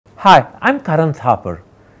Hi, I'm Karan Thapar.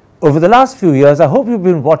 Over the last few years, I hope you've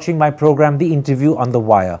been watching my program, The Interview on the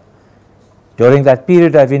Wire. During that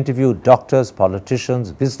period, I've interviewed doctors,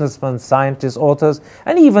 politicians, businessmen, scientists, authors,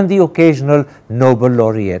 and even the occasional Nobel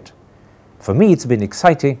laureate. For me, it's been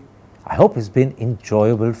exciting. I hope it's been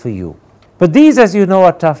enjoyable for you. But these, as you know,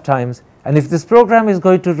 are tough times, and if this program is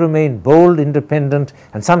going to remain bold, independent,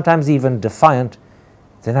 and sometimes even defiant,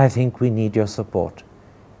 then I think we need your support.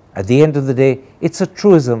 At the end of the day, it's a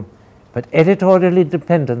truism, but editorial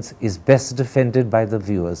independence is best defended by the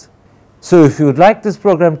viewers. So if you would like this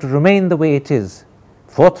program to remain the way it is,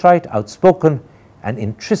 forthright, outspoken, and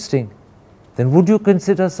interesting, then would you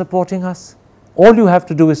consider supporting us? All you have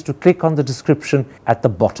to do is to click on the description at the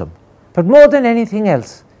bottom. But more than anything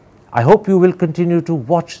else, I hope you will continue to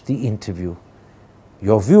watch the interview.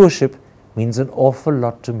 Your viewership means an awful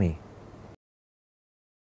lot to me.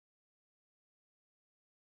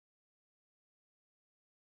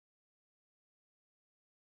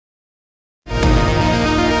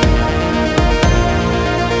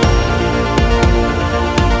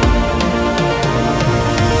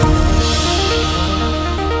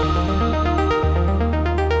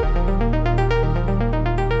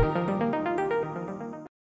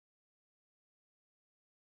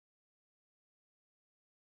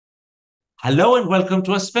 Hello and welcome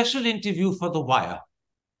to a special interview for The Wire.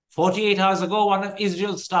 48 hours ago, one of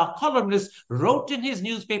Israel's star columnists wrote in his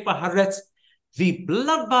newspaper Haaretz, "The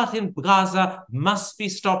bloodbath in Gaza must be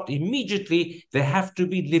stopped immediately. There have to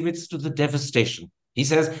be limits to the devastation." He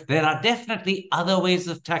says there are definitely other ways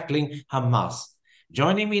of tackling Hamas.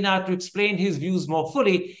 Joining me now to explain his views more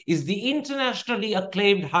fully is the internationally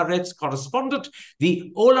acclaimed Haaretz correspondent,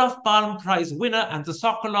 the Olaf Palme Prize winner and the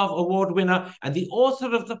Sokolov Award winner, and the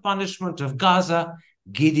author of The Punishment of Gaza,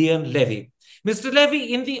 Gideon Levy. Mr.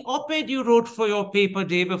 Levy, in the op-ed you wrote for your paper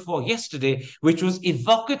day before yesterday, which was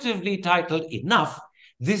evocatively titled Enough,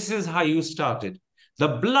 this is how you started. "The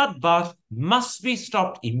bloodbath must be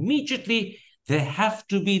stopped immediately. There have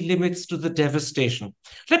to be limits to the devastation."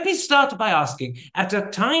 Let me start by asking, at a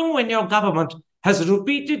time when your government has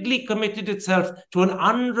repeatedly committed itself to an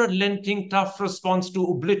unrelenting, tough response to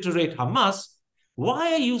obliterate Hamas,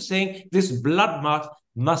 why are you saying this bloodbath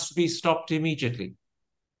must be stopped immediately?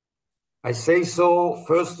 I say so,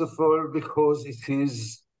 first of all, because it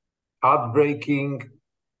is heartbreaking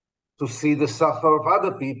to see the suffer of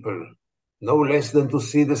other people, no less than to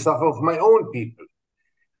see the suffer of my own people.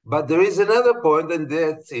 But there is another point, and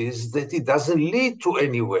that is that it doesn't lead to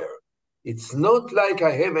anywhere. It's not like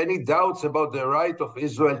I have any doubts about the right of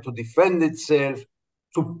Israel to defend itself,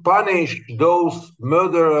 to punish those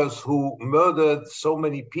murderers who murdered so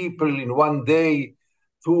many people in one day,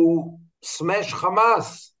 to smash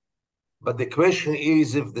Hamas. But the question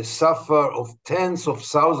is if the suffer of tens of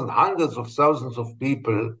thousands, hundreds of thousands of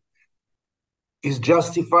people is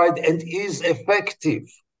justified and is effective.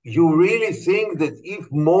 You really think that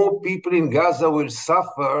if more people in Gaza will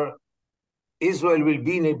suffer, Israel will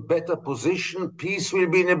be in a better position, peace will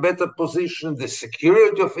be in a better position, the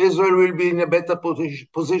security of Israel will be in a better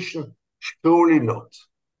position? Surely not.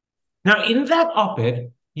 Now, in that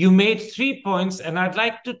op-ed, you made 3 points, and I'd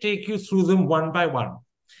like to take you through them one by one.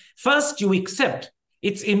 First, you accept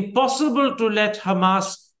it's impossible to let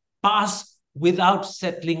Hamas pass without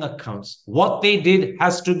settling accounts. What they did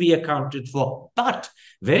has to be accounted for. But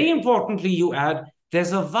very importantly, you add,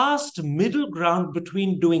 there's a vast middle ground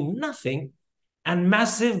between doing nothing and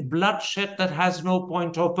massive bloodshed that has no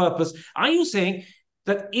point or purpose. Are you saying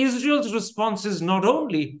that Israel's response is not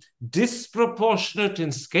only disproportionate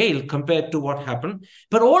in scale compared to what happened,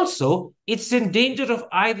 but also it's in danger of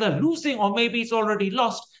either losing, or maybe it's already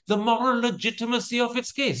lost, the moral legitimacy of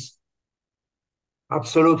its case?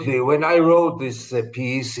 Absolutely. When I wrote this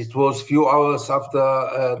piece, it was a few hours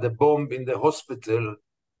after the bomb in the hospital,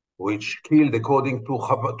 which killed, according to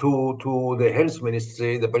the health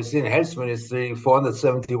ministry, the Palestinian health ministry,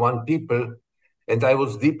 471 people. And I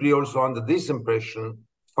was deeply also under this impression.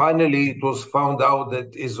 Finally, it was found out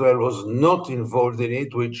that Israel was not involved in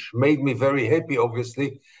it, which made me very happy,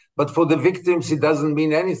 obviously. But for the victims, it doesn't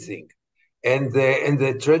mean anything. And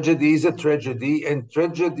the tragedy is a tragedy, and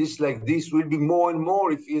tragedies like this will be more and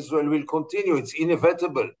more if Israel will continue. It's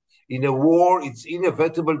inevitable. In a war, it's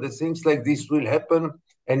inevitable that things like this will happen,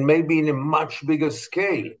 and maybe in a much bigger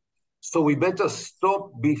scale. So we better stop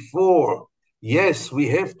before. Yes, we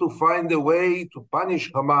have to find a way to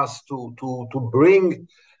punish Hamas, to bring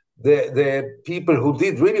the people who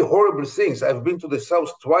did really horrible things. I've been to the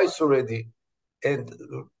south twice already, and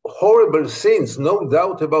horrible sins, no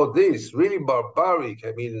doubt about this, really barbaric.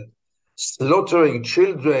 I mean, slaughtering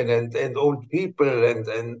children and old people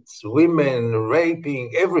and women,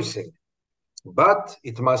 raping, everything. But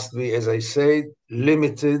it must be, as I said,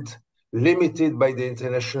 limited by the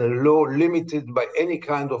international law, limited by any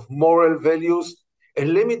kind of moral values,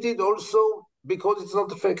 and limited also because it's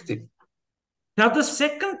not effective. Now, the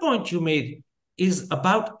second point you made is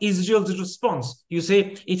about Israel's response. You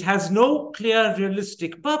say it has no clear,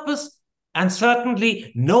 realistic purpose and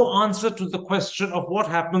certainly no answer to the question of what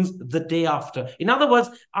happens the day after. In other words,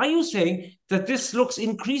 are you saying that this looks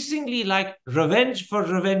increasingly like revenge for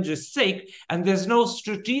revenge's sake, and there's no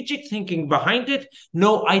strategic thinking behind it,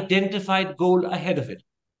 no identified goal ahead of it?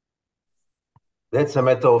 That's a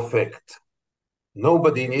matter of fact.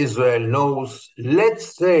 Nobody in Israel knows.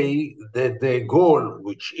 Let's say that the goal,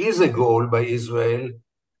 which is a goal by Israel,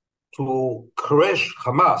 to crush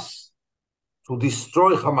Hamas, to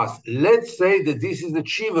destroy Hamas. Let's say that this is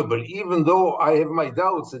achievable, even though I have my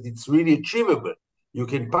doubts that it's really achievable. You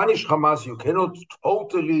can punish Hamas, you cannot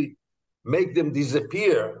totally make them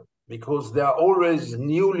disappear because there are always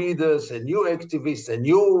new leaders and new activists and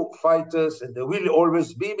new fighters, and there will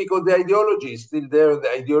always be because the ideology is still there, and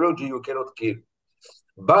the ideology you cannot kill.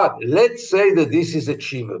 But let's say that this is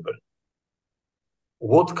achievable.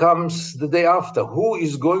 What comes the day after? Who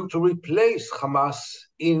is going to replace Hamas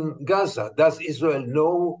in Gaza? Does Israel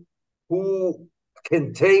know who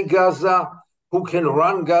can take Gaza, who can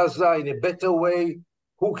run Gaza in a better way,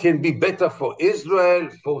 who can be better for Israel,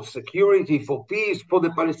 for security, for peace, for the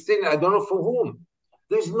Palestinians? I don't know for whom.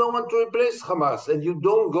 There's no one to replace Hamas, and you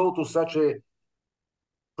don't go to such a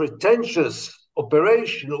pretentious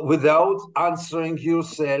operation without answering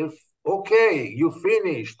yourself, okay, you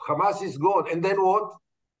finished, Hamas is gone, and then what?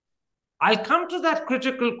 I'll come to that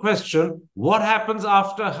critical question, what happens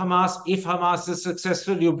after Hamas, if Hamas is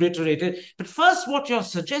successfully obliterated? But first, what you're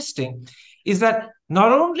suggesting is that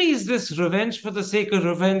not only is this revenge for the sake of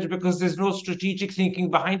revenge because there's no strategic thinking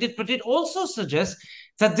behind it, but it also suggests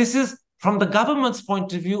that this is, from the government's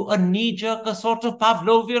point of view, a knee-jerk, a sort of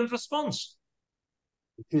Pavlovian response.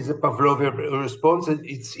 It is a Pavlovian response, and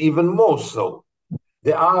it's even more so.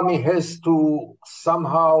 The army has to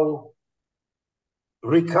somehow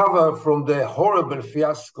recover from the horrible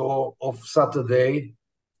fiasco of Saturday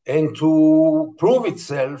and to prove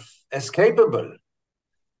itself as capable.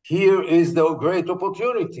 Here is the great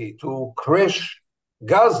opportunity to crush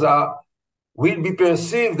Gaza will be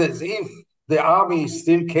perceived as if the army is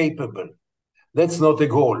still capable. That's not a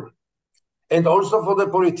goal. And also for the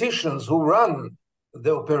politicians who run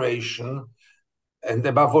the operation, and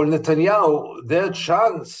above all Netanyahu, their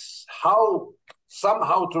chance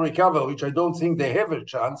somehow to recover, which I don't think they have a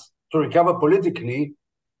chance to recover politically,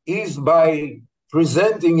 is by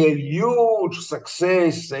presenting a huge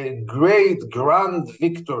success, a great grand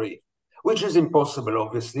victory, which is impossible,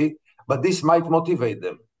 obviously, but this might motivate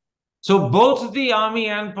them. So both the army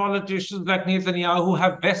and politicians like Netanyahu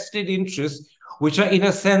have vested interests, which are in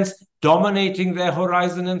a sense dominating their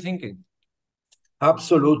horizon and thinking.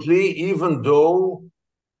 Absolutely, even though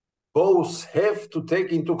both have to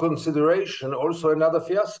take into consideration also another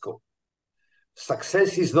fiasco.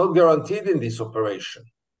 Success is not guaranteed in this operation.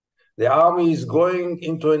 The army is going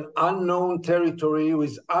into an unknown territory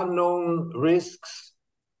with unknown risks,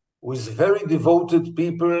 with very devoted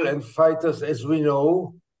people and fighters, as we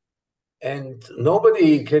know, and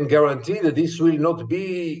nobody can guarantee that this will not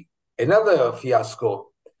be another fiasco.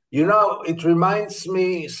 You know, it reminds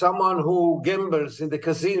me someone who gambles in the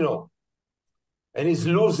casino and is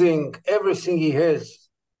losing everything he has.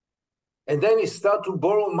 And then he starts to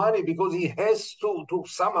borrow money because he has to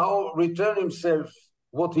somehow return himself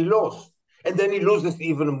what he lost. And then he loses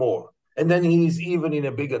even more. And then he is even in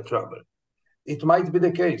a bigger trouble. It might be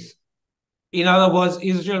the case. In other words,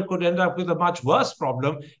 Israel could end up with a much worse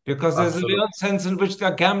problem because there's a real sense in which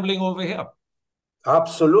they're gambling over here.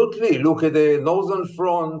 Absolutely. Look at the northern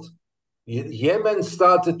front. Yemen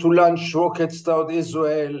started to launch rockets toward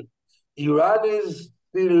Israel. Iran is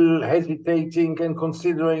still hesitating and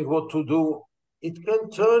considering what to do. It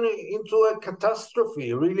can turn into a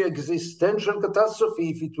catastrophe, a really existential catastrophe,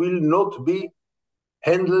 if it will not be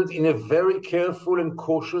handled in a very careful and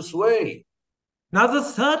cautious way. Now, the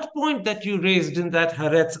third point that you raised in that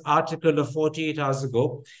Haaretz article of 48 hours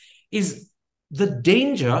ago is the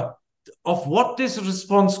danger of what this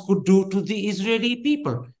response could do to the Israeli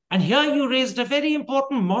people. And here you raised a very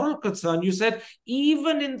important moral concern. You said,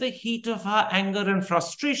 even in the heat of our anger and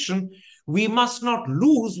frustration, we must not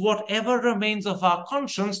lose whatever remains of our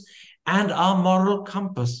conscience and our moral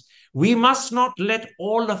compass. We must not let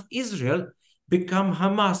all of Israel become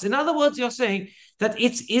Hamas. In other words, you're saying that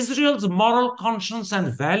it's Israel's moral conscience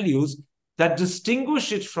and values that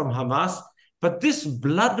distinguish it from Hamas, but this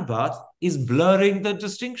bloodbath is blurring the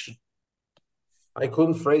distinction. I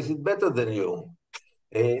couldn't phrase it better than you.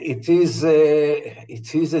 It is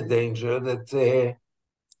a danger that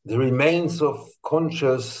the remains of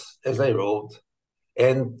conscience, as I wrote,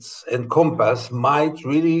 and compass might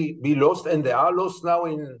really be lost, and they are lost now,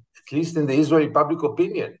 at least in the Israeli public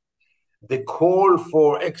opinion. The call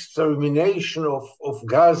for extermination of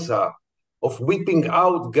Gaza, of whipping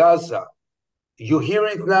out Gaza, you hear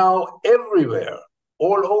it now everywhere,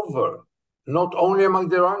 all over, not only among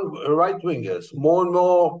the right-wingers, more and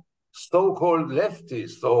more so-called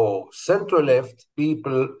leftists or center-left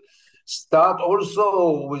people start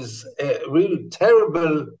also with a real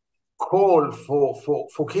terrible call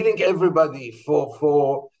for killing everybody,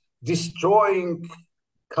 for destroying,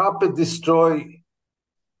 carpet destroy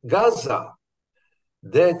Gaza.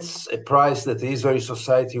 That's a price that the Israeli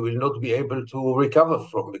society will not be able to recover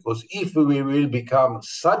from, because if we will become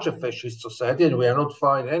such a fascist society, and we are not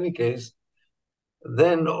far in any case,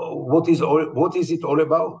 then what is it all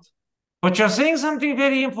about? But you're saying something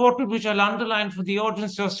very important, which I'll underline for the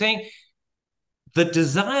audience. You're saying the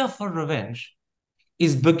desire for revenge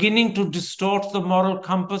is beginning to distort the moral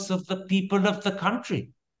compass of the people of the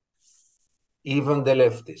country. Even the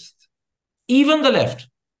leftist. Even the left.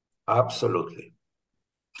 Absolutely.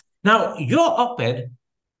 Now, your op-ed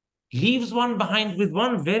leaves one behind with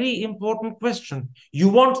one very important question. You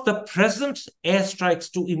want the present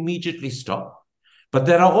airstrikes to immediately stop. But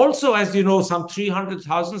there are also, as you know, some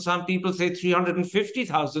 300,000, some people say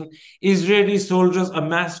 350,000 Israeli soldiers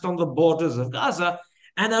amassed on the borders of Gaza,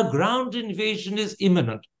 and a ground invasion is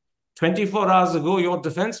imminent. 24 hours ago, your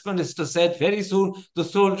defense minister said very soon the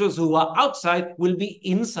soldiers who are outside will be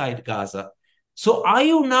inside Gaza. So are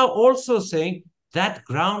you now also saying that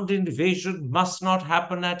ground invasion must not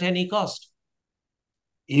happen at any cost?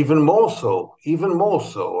 Even more so.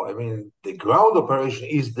 I mean, the ground operation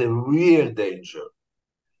is the real danger.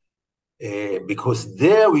 Because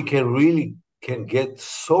there we can get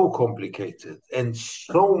so complicated and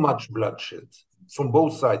so much bloodshed from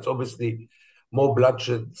both sides. Obviously, more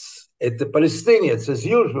bloodshed at the Palestinians as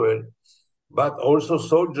usual, but also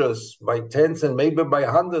soldiers by tens and maybe by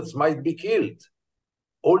hundreds might be killed.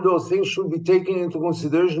 All those things should be taken into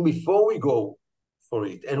consideration before we go for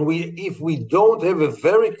it. And if we don't have a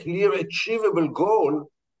very clear, achievable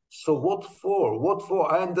goal, so what for? What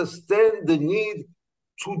for? I understand the need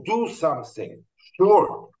to do something,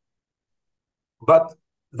 sure. But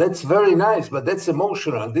that's very nice, but that's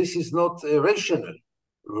emotional. This is not rational.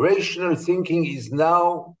 Rational thinking is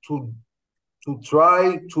now to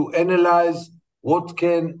try to analyze what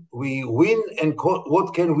can we win and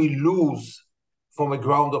what can we lose from a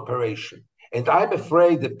ground operation. And I'm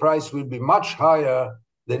afraid the price will be much higher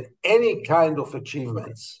than any kind of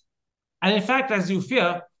achievements. And in fact, as you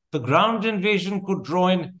fear, the ground invasion could draw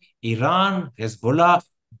in Iran, Hezbollah,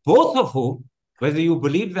 both of whom, whether you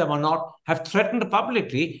believe them or not, have threatened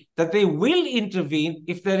publicly that they will intervene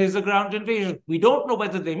if there is a ground invasion. We don't know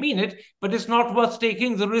whether they mean it, but it's not worth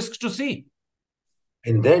taking the risk to see.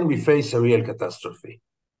 And then we face a real catastrophe.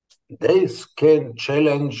 This can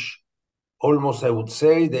challenge, almost I would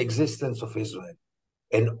say, the existence of Israel.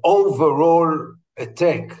 An overall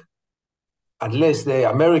attack, unless the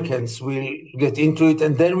Americans will get into it,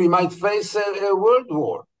 and then we might face a world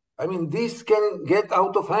war. I mean, this can get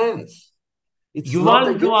out of hands.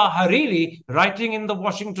 Yuval Noah Hariri, writing in the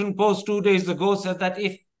Washington Post 2 days ago, said that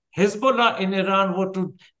if Hezbollah in Iran were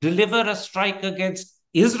to deliver a strike against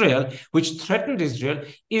Israel, which threatened Israel,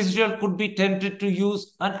 Israel could be tempted to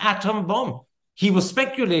use an atom bomb. He was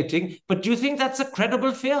speculating, but do you think that's a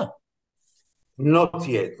credible fear? Not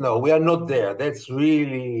yet. No, we are not there. That's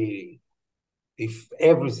really, if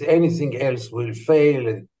anything else will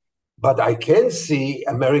fail. But I can see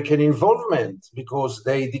American involvement because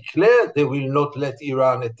they declared they will not let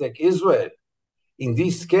Iran attack Israel. In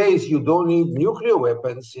this case, you don't need nuclear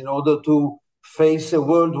weapons in order to face a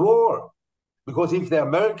world war. Because if the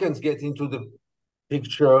Americans get into the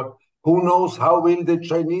picture, who knows how will the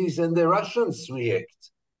Chinese and the Russians react?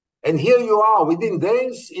 And here you are, within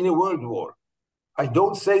days, in a world war. I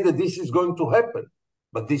don't say that this is going to happen,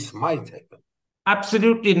 but this might happen.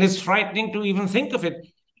 Absolutely, and it's frightening to even think of it.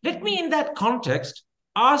 Let me, in that context,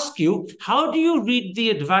 ask you, how do you read the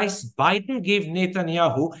advice Biden gave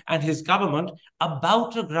Netanyahu and his government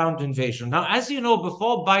about a ground invasion? Now, as you know,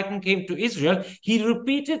 before Biden came to Israel, he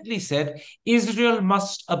repeatedly said Israel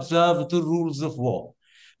must observe the rules of war.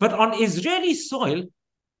 But on Israeli soil,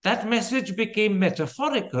 that message became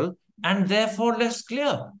metaphorical and therefore less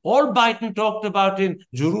clear. All Biden talked about in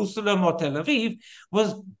Jerusalem or Tel Aviv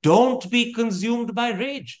was don't be consumed by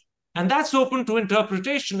rage. And that's open to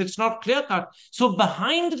interpretation. It's not clear-cut. So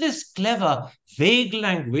behind this clever, vague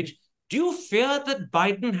language, do you fear that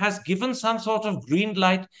Biden has given some sort of green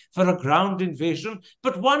light for a ground invasion,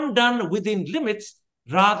 but one done within limits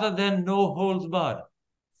rather than no holds barred?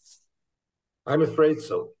 I'm afraid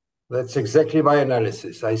so. That's exactly my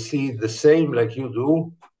analysis. I see the same like you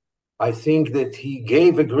do. I think that he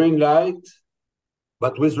gave a green light,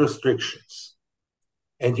 but with restrictions.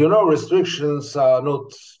 And restrictions are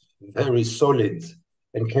not very solid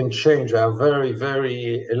and can change, are very,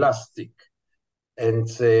 very elastic. And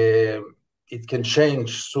it can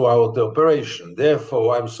change throughout the operation.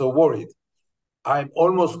 Therefore, I'm so worried. I'm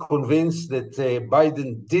almost convinced that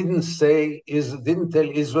Biden didn't tell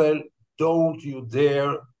Israel, don't you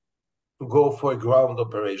dare to go for a ground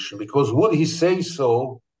operation, because would he say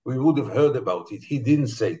so, we would have heard about it. He didn't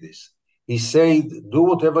say this. He said, do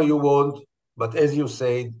whatever you want, but as you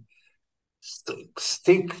said,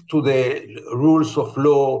 stick to the rules of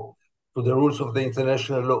law, to the rules of the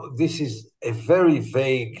international law. This is a very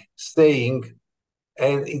vague saying,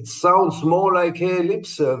 and it sounds more like a lip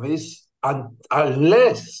service,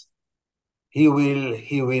 unless he will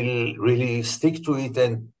really stick to it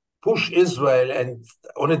and push Israel, and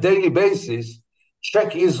on a daily basis,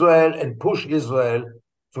 check Israel and push Israel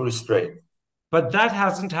to restrain. But that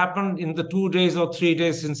hasn't happened in the 2 days or 3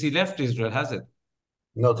 days since he left Israel, has it?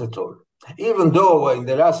 Not at all. Even though in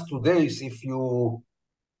the last 2 days, if you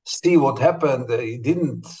see what happened, it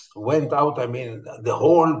didn't went out. I mean, the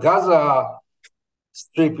whole Gaza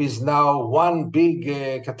Strip is now one big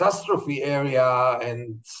catastrophe area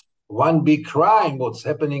and one big crime. What's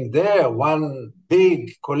happening there? One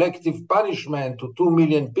big collective punishment to 2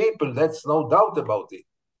 million people. That's no doubt about it.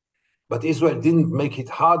 But Israel didn't make it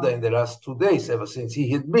harder in the last 2 days, ever since he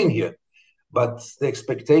had been here. But the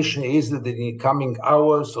expectation is that in the coming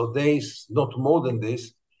hours or days, not more than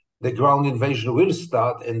this, the ground invasion will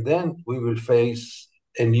start, and then we will face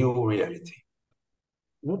a new reality.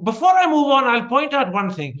 Before I move on, I'll point out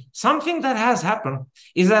one thing. Something that has happened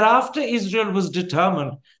is that after Israel was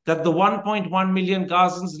determined that the 1.1 million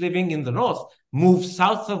Gazans living in the north move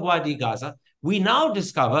south of Wadi Gaza, we now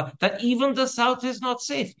discover that even the south is not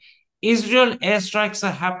safe. Israel airstrikes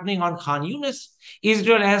are happening on Khan Yunis.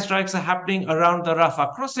 Israel airstrikes are happening around the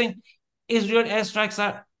Rafah crossing. Israel airstrikes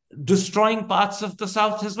are destroying parts of the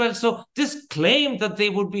south as well. So this claim that they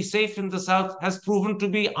would be safe in the south has proven to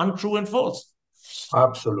be untrue and false.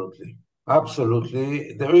 Absolutely.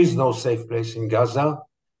 Absolutely. There is no safe place in Gaza.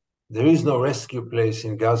 There is no rescue place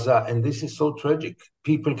in Gaza. And this is so tragic.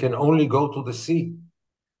 People can only go to the sea.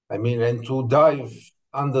 I mean, and to dive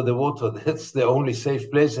under the water, that's the only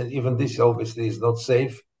safe place. And even this obviously is not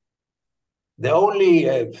safe. The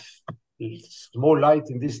only small light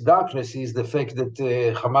in this darkness is the fact that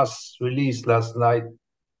Hamas released last night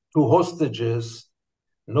 2 hostages.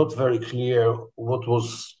 Not very clear what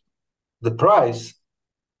was the price,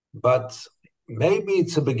 but maybe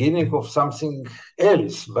it's a beginning of something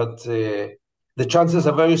else. But the chances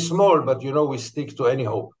are very small, but we stick to any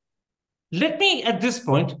hope. Let me, at this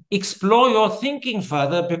point, explore your thinking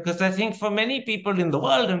further, because I think for many people in the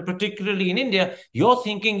world, and particularly in India, your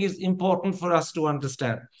thinking is important for us to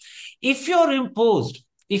understand. If you're opposed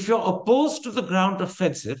to the ground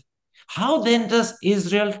offensive, how then does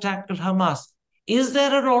Israel tackle Hamas? Is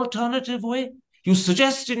there an alternative way? You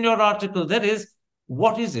suggest in your article there is.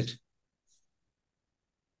 What is it?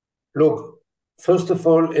 Look, first of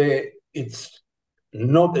all, it's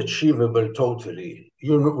not achievable totally.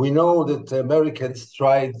 We know that Americans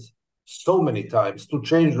tried so many times to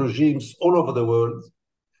change regimes all over the world,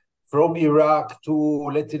 from Iraq to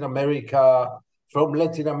Latin America, from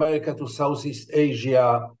Latin America to Southeast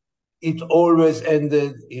Asia. It always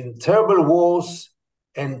ended in terrible wars,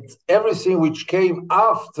 and everything which came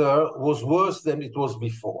after was worse than it was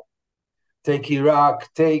before. Take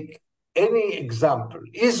Iraq, take any example.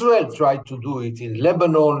 Israel tried to do it in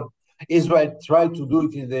Lebanon. Israel tried to do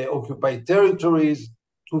it in the occupied territories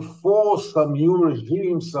to force some new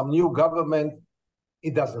regime, some new government.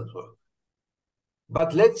 It doesn't work.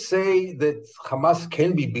 But let's say that Hamas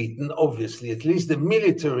can be beaten, obviously. At least the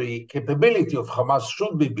military capability of Hamas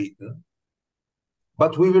should be beaten.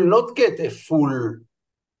 But we will not get a full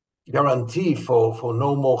guarantee for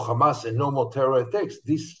no more Hamas and no more terror attacks.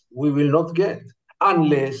 This we will not get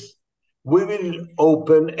unless we will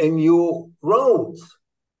open a new road,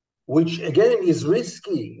 which again is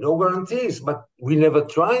risky, no guarantees, but we never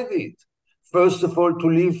tried it. First of all, to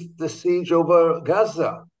lift the siege over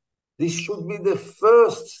Gaza. This should be the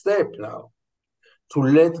first step now, to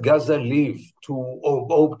let Gaza live,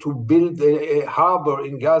 to build a harbor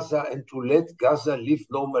in Gaza and to let Gaza live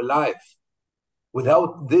normal life.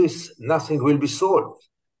 Without this, nothing will be solved.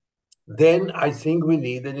 Then I think we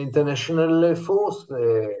need an international force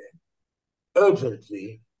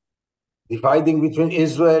urgently, dividing between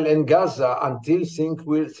Israel and Gaza until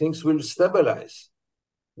things will stabilize.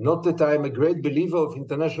 Not that I'm a great believer of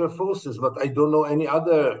international forces, but I don't know any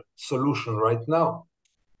other solution right now.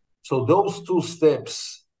 So those two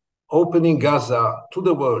steps, opening Gaza to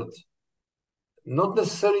the world, not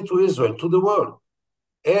necessarily to Israel, to the world,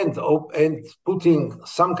 and putting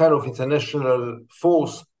some kind of international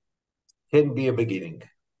force can be a beginning.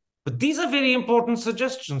 But these are very important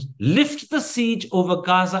suggestions. Lift the siege over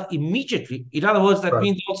Gaza immediately. In other words, that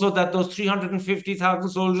means also that those 350,000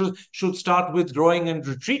 soldiers should start withdrawing and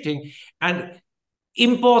retreating. And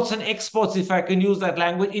imports and exports, if I can use that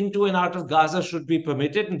language, into and out of Gaza should be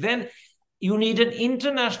permitted. And then you need an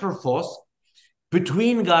international force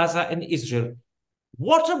between Gaza and Israel.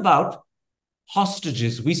 What about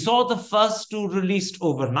hostages? We saw the first two released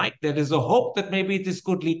overnight. There is a hope that maybe this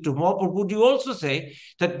could lead to more. But would you also say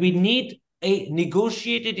that we need a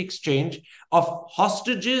negotiated exchange of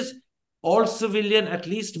hostages, all civilian at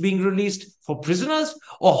least being released for prisoners,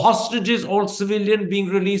 or hostages, all civilian being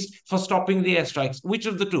released for stopping the airstrikes? Which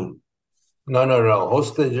of the two? No.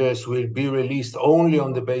 Hostages will be released only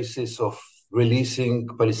on the basis of releasing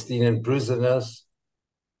Palestinian prisoners.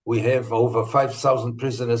 We have over 5,000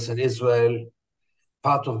 prisoners in Israel.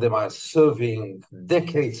 Part of them are serving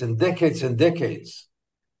decades and decades and decades.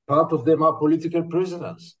 Part of them are political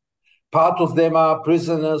prisoners. Part of them are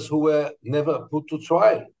prisoners who were never put to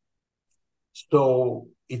trial. So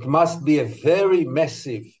it must be a very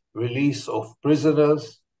massive release of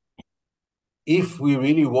prisoners if we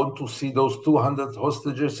really want to see those 200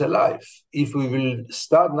 hostages alive. If we will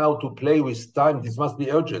start now to play with time, this must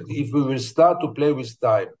be urgent. If we will start to play with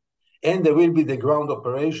time, and there will be the ground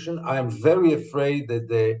operation, I am very afraid that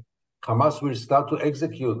the Hamas will start to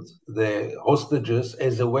execute the hostages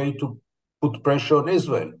as a way to put pressure on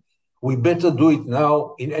Israel. We better do it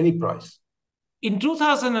now in any price. In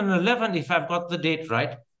 2011, if I've got the date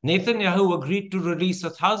right, Netanyahu agreed to release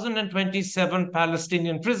 1,027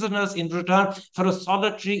 Palestinian prisoners in return for a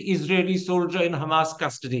solitary Israeli soldier in Hamas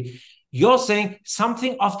custody. You're saying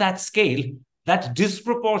something of that scale, that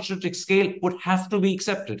disproportionate scale, would have to be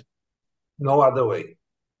accepted. No other way.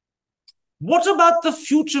 What about the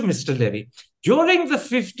future, Mr. Levy? During the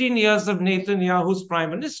 15 years of Netanyahu's prime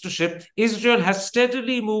ministership, Israel has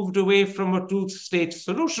steadily moved away from a two-state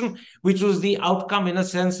solution, which was the outcome, in a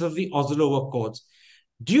sense, of the Oslo Accords.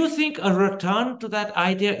 Do you think a return to that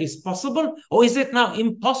idea is possible, or is it now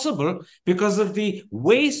impossible because of the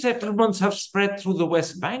way settlements have spread through the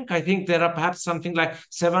West Bank? I think there are perhaps something like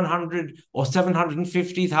 700 or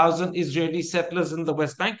 750,000 Israeli settlers in the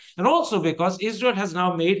West Bank, and also because Israel has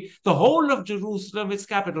now made the whole of Jerusalem its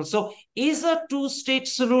capital. So is a two-state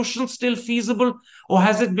solution still feasible, or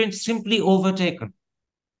has it been simply overtaken?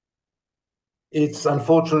 It's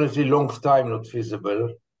unfortunately long time not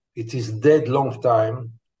feasible. It is dead long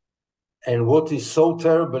time. And what is so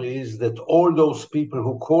terrible is that all those people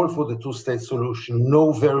who call for the two-state solution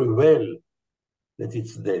know very well that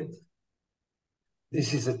it's dead.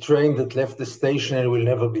 This is a train that left the station and will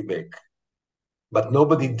never be back. But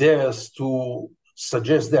nobody dares to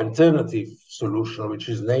suggest the alternative solution, which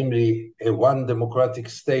is namely a one democratic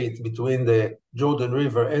state between the Jordan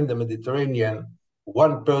River and the Mediterranean,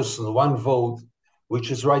 one person, one vote, which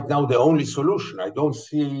is right now the only solution. I don't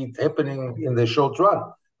see it happening in the short run,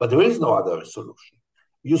 but there is no other solution.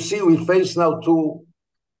 You see, we face now two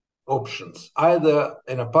options, either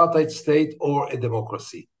an apartheid state or a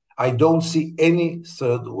democracy. I don't see any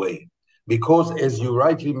third way, because as you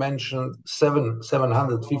rightly mentioned,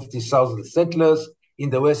 750,000 settlers in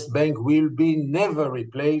the West Bank will be never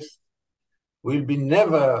replaced, will be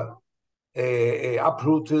never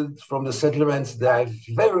uprooted from the settlements. They are a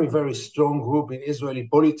very, very strong group in Israeli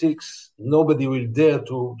politics. Nobody will dare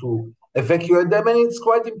to evacuate them, and it's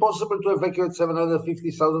quite impossible to evacuate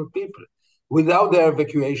 750,000 people. Without their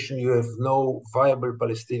evacuation, you have no viable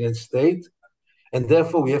Palestinian state, and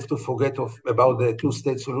therefore we have to forget about the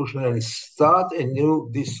two-state solution and start a new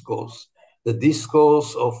discourse, the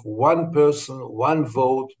discourse of one person, one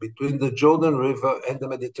vote between the Jordan River and the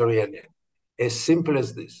Mediterranean. As simple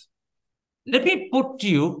as this. Let me put to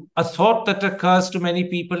you a thought that occurs to many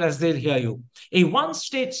people as they hear you. A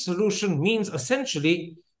one-state solution means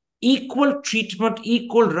essentially equal treatment,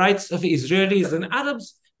 equal rights of Israelis and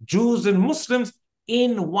Arabs, Jews and Muslims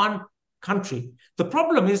in one country. The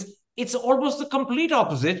problem is it's almost the complete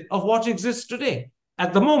opposite of what exists today.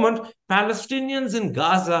 At the moment, Palestinians in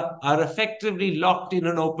Gaza are effectively locked in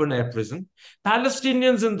an open-air prison.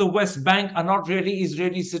 Palestinians in the West Bank are not really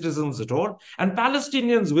Israeli citizens at all. And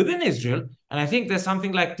Palestinians within Israel, and I think there's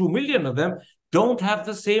something like 2 million of them, don't have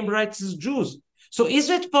the same rights as Jews. So is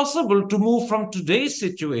it possible to move from today's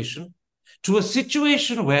situation to a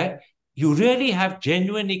situation where you really have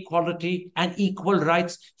genuine equality and equal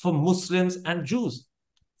rights for Muslims and Jews?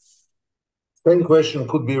 Same question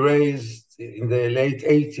could be raised in the late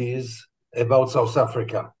 80s about South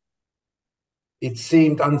Africa. It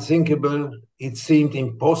seemed unthinkable. It seemed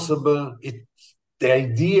impossible. The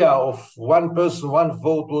idea of one person, one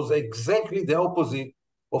vote was exactly the opposite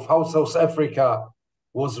of how South Africa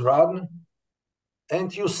was run.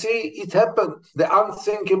 And you see, it happened. The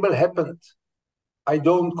unthinkable happened. I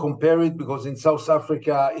don't compare it because in South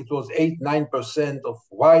Africa, it was 8-9% of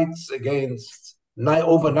whites against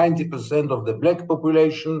over 90% of the black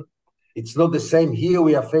population. It's not the same here.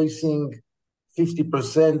 We are facing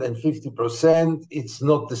 50% and 50%. It's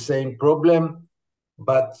not the same problem,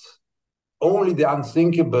 but only the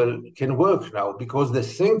unthinkable can work now, because the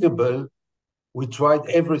thinkable, we tried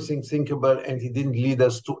everything thinkable and it didn't lead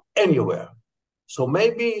us to anywhere. So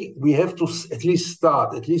maybe we have to at least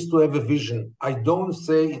start, at least to have a vision. I don't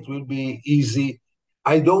say it will be easy.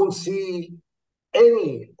 I don't see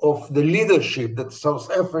any of the leadership that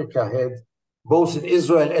South Africa had, both in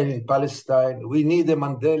Israel and in Palestine. We need a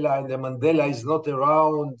Mandela, and the Mandela is not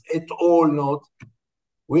around at all, not.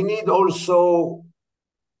 We need also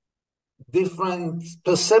different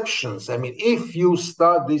perceptions. I mean, if you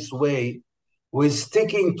start this way with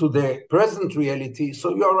sticking to the present reality,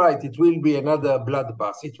 so you're right, it will be another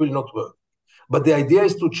bloodbath. It will not work. But the idea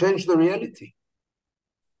is to change the reality.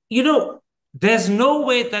 You know, there's no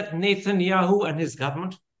way that Netanyahu and his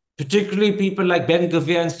government, particularly people like Ben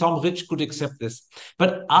Gvir and Somrich, could accept this.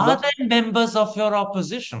 But are there members of your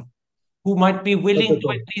opposition who might be willing to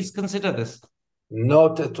at least consider this?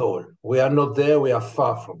 Not at all. We are not there. We are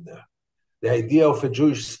far from there. The idea of a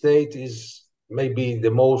Jewish state is maybe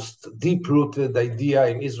the most deep-rooted idea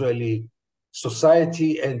in Israeli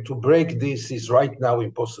society, and to break this is right now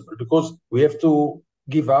impossible, because we have to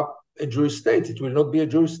give up a Jewish state. It will not be a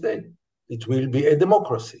Jewish state. It will be a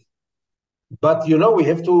democracy. But, you know, we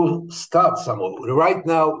have to start somewhere. Right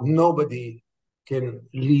now, nobody can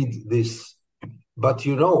lead this. But,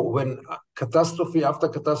 you know, when catastrophe after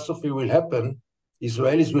catastrophe will happen,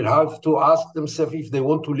 Israelis will have to ask themselves if they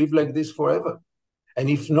want to live like this forever. And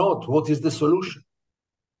if not, what is the solution?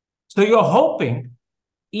 So you're hoping,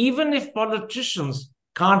 even if politicians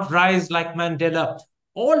can't rise like Mandela,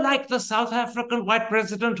 or like the South African white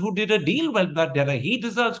president who did a deal with Mandela, he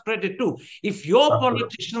deserves credit too. If your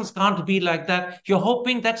politicians can't be like that, you're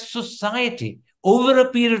hoping that society, over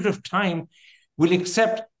a period of time, will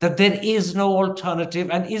accept that there is no alternative,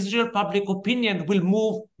 and Israel public opinion will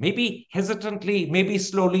move, maybe hesitantly, maybe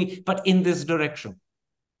slowly, but in this direction.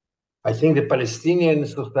 I think the Palestinian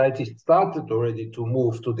society started already to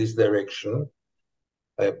move to this direction.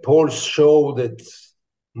 Polls show that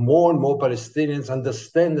more and more Palestinians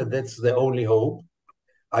understand that that's the only hope.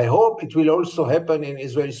 I hope it will also happen in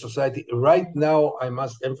Israeli society. Right now, I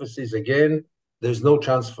must emphasize again, there's no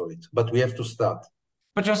chance for it, but we have to start.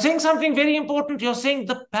 But you're saying something very important. You're saying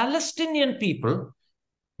the Palestinian people,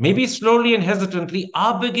 maybe slowly and hesitantly,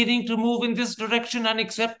 are beginning to move in this direction and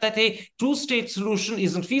accept that a two-state solution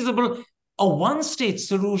isn't feasible. A one-state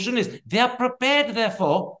solution is. They are prepared,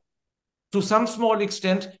 therefore, to some small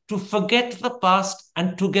extent, to forget the past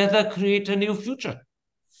and together create a new future.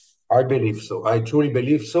 I believe so. I truly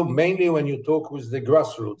believe so, mainly when you talk with the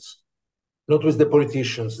grassroots, not with the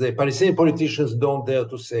politicians. The Palestinian politicians don't dare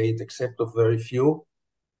to say it, except of very few.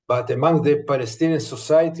 But among the Palestinian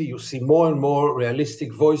society, you see more and more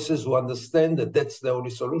realistic voices who understand that that's the only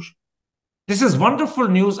solution. This is wonderful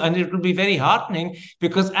news, and it will be very heartening,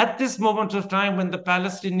 because at this moment of time when the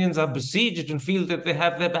Palestinians are besieged and feel that they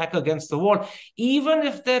have their back against the wall, even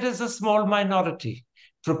if there is a small minority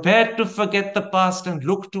prepared to forget the past and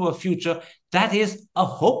look to a future, that is a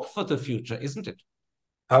hope for the future, isn't it?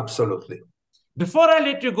 Absolutely. Before I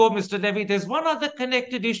let you go, Mr. Levy, there's one other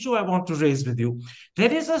connected issue I want to raise with you.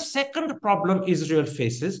 There is a second problem Israel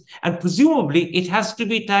faces, and presumably it has to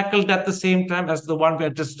be tackled at the same time as the one we're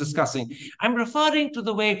just discussing. I'm referring to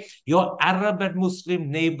the way your Arab and Muslim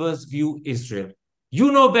neighbors view Israel.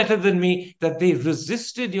 You know better than me that they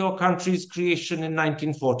resisted your country's creation in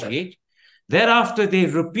 1948. Thereafter, they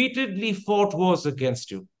repeatedly fought wars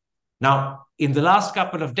against you. Now, in the last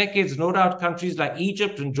couple of decades, no doubt countries like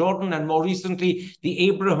Egypt and Jordan, and more recently, the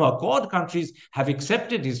Abraham Accord countries have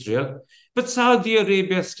accepted Israel. But Saudi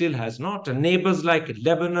Arabia still has not, and neighbors like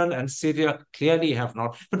Lebanon and Syria clearly have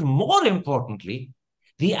not. But more importantly,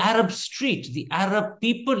 the Arab street, the Arab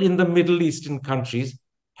people in the Middle Eastern countries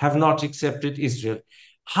have not accepted Israel.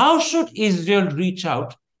 How should Israel reach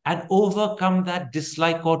out and overcome that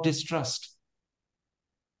dislike or distrust?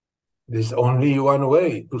 There's only one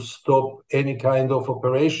way to stop any kind of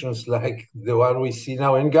operations like the one we see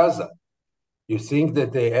now in Gaza. You think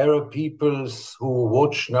that the Arab peoples who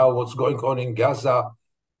watch now what's going on in Gaza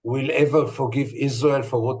will ever forgive Israel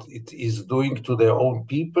for what it is doing to their own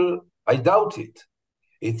people? I doubt it.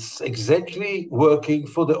 It's exactly working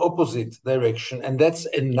for the opposite direction. And that's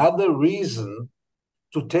another reason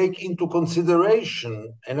to take into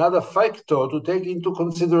consideration, another factor to take into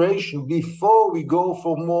consideration before we go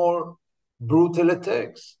for more brutal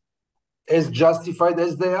attacks, as justified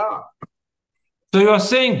as they are. So you're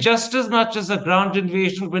saying just as much as a ground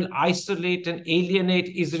invasion will isolate and alienate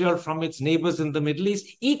Israel from its neighbors in the Middle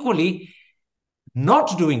East, equally,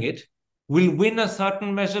 not doing it will win a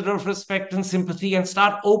certain measure of respect and sympathy and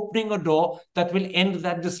start opening a door that will end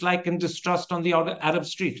that dislike and distrust on the Arab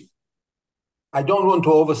street. I don't want to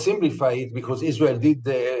oversimplify it because Israel did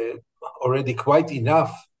already quite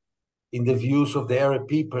enough in the views of the Arab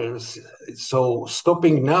peoples. So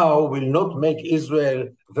stopping now will not make Israel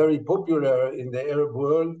very popular in the Arab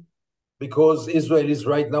world because Israel is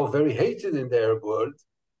right now very hated in the Arab world.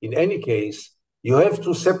 In any case, you have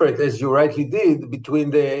to separate, as you rightly did, between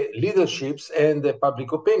the leaderships and the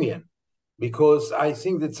public opinion. Because I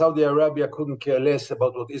think that Saudi Arabia couldn't care less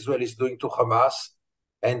about what Israel is doing to Hamas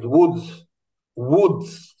and would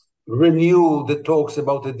renew the talks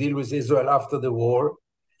about a deal with Israel after the war.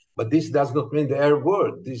 But this does not mean the Arab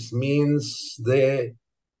world. This means the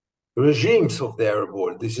regimes of the Arab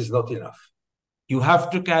world. This is not enough. You have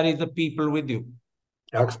to carry the people with you.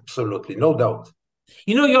 Absolutely, no doubt.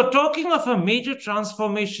 You know, you're talking of a major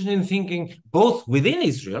transformation in thinking, both within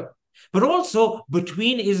Israel, but also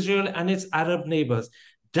between Israel and its Arab neighbors.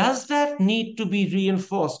 Does that need to be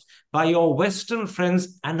reinforced by your Western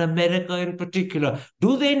friends and America in particular?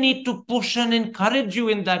 Do they need to push and encourage you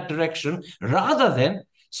in that direction rather than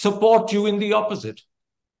support you in the opposite?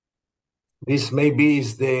 This maybe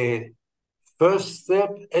is the first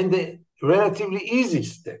step and the relatively easy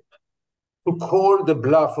step to call the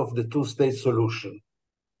bluff of the two-state solution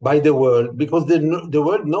by the world, because the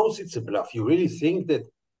world knows it's a bluff. You really think that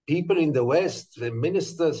people in the West, the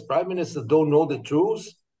ministers, prime ministers, don't know the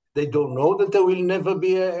truth? They don't know that there will never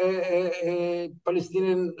be a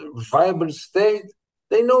Palestinian viable state?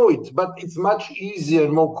 They know it, but it's much easier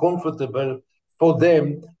and more comfortable for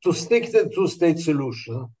them to stick to the two-state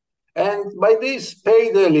solution and by this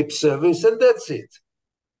pay their lip service, and that's it.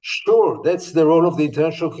 Sure, that's the role of the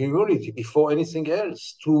international community before anything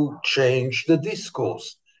else, to change the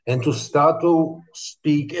discourse and to start to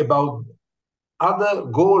speak about other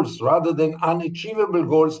goals rather than unachievable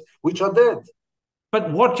goals, which are dead.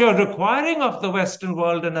 But what you're requiring of the Western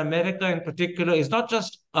world and America in particular is not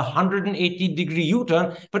just a 180-degree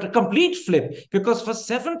U-turn, but a complete flip. Because for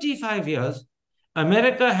 75 years,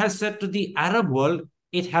 America has said to the Arab world,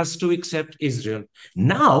 it has to accept Israel.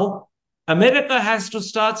 Now, America has to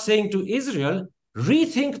start saying to Israel,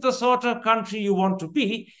 rethink the sort of country you want to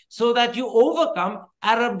be so that you overcome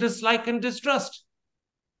Arab dislike and distrust.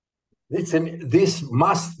 This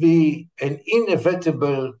must be an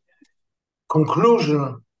inevitable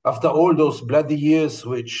conclusion after all those bloody years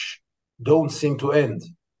which don't seem to end.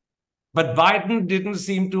 But Biden didn't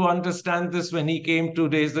seem to understand this when he came 2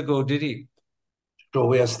 days ago, did he? So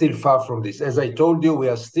we are still far from this. As I told you, we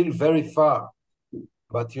are still very far.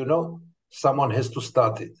 But you know, someone has to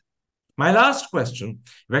start it. My last question.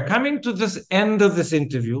 We're coming to this end of this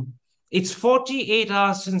interview. It's 48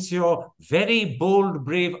 hours since your very bold,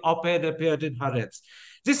 brave op-ed appeared in Haaretz.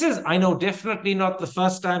 This is, I know, definitely not the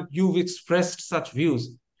first time you've expressed such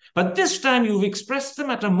views. But this time you've expressed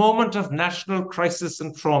them at a moment of national crisis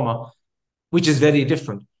and trauma, which is very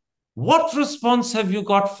different. What response have you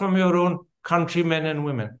got from your own countrymen and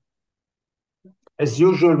women? As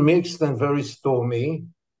usual, mixed and very stormy.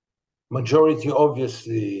 Majority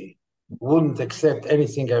obviously wouldn't accept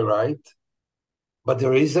anything I write, but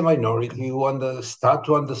there is a minority who start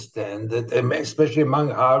to understand that, especially among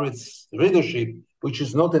Haaretz readership, which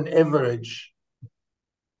is not an average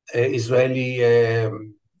Israeli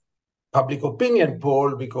public opinion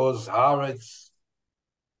poll, because Haaretz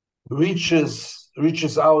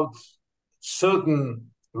reaches out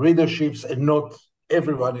certain readerships and not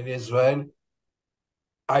everyone in Israel.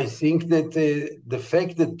 I think that the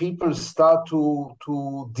fact that people start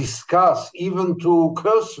to discuss, even to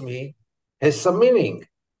curse me, has some meaning,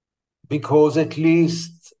 because at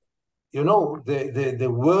least you know,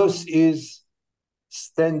 the worst is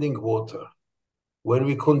standing water. When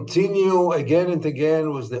we continue again and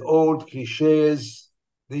again with the old cliches,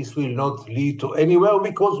 this will not lead to anywhere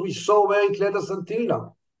because we saw where it led us until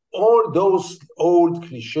now. All those old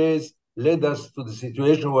cliches led us to the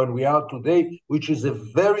situation where we are today, which is a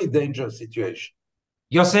very dangerous situation.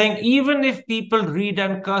 You're saying even if people read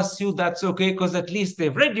and curse you, that's okay because at least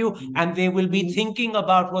they've read you and they will be thinking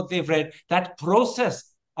about what they've read. That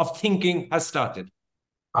process of thinking has started.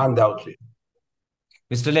 Undoubtedly.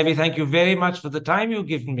 Mr. Levy, thank you very much for the time you've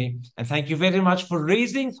given me. And thank you very much for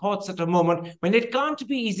raising thoughts at a moment when it can't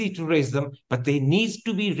be easy to raise them, but they need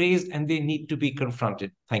to be raised and they need to be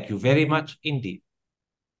confronted. Thank you very much indeed.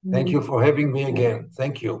 Thank you for having me again.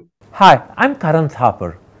 Thank you. Hi, I'm Karan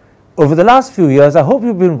Thapar. Over the last few years, I hope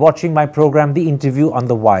you've been watching my program, The Interview on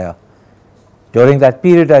the Wire. During that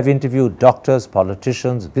period, I've interviewed doctors,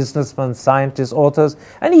 politicians, businessmen, scientists, authors,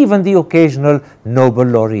 and even the occasional Nobel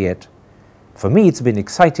laureate. For me, it's been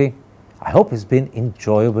exciting. I hope it's been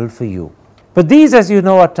enjoyable for you. But these, as you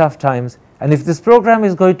know, are tough times, and if this program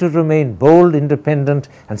is going to remain bold, independent,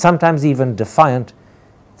 and sometimes even defiant,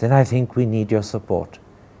 then I think we need your support.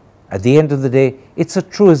 At the end of the day, it's a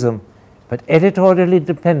truism, but editorial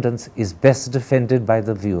independence is best defended by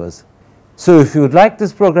the viewers. So if you would like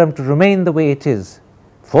this program to remain the way it is,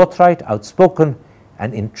 forthright, outspoken,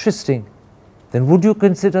 and interesting, then would you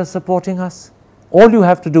consider supporting us? All you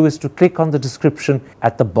have to do is to click on the description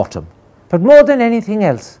at the bottom. But more than anything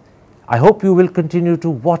else, I hope you will continue to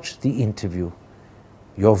watch The Interview.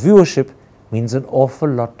 Your viewership means an awful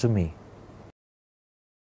lot to me.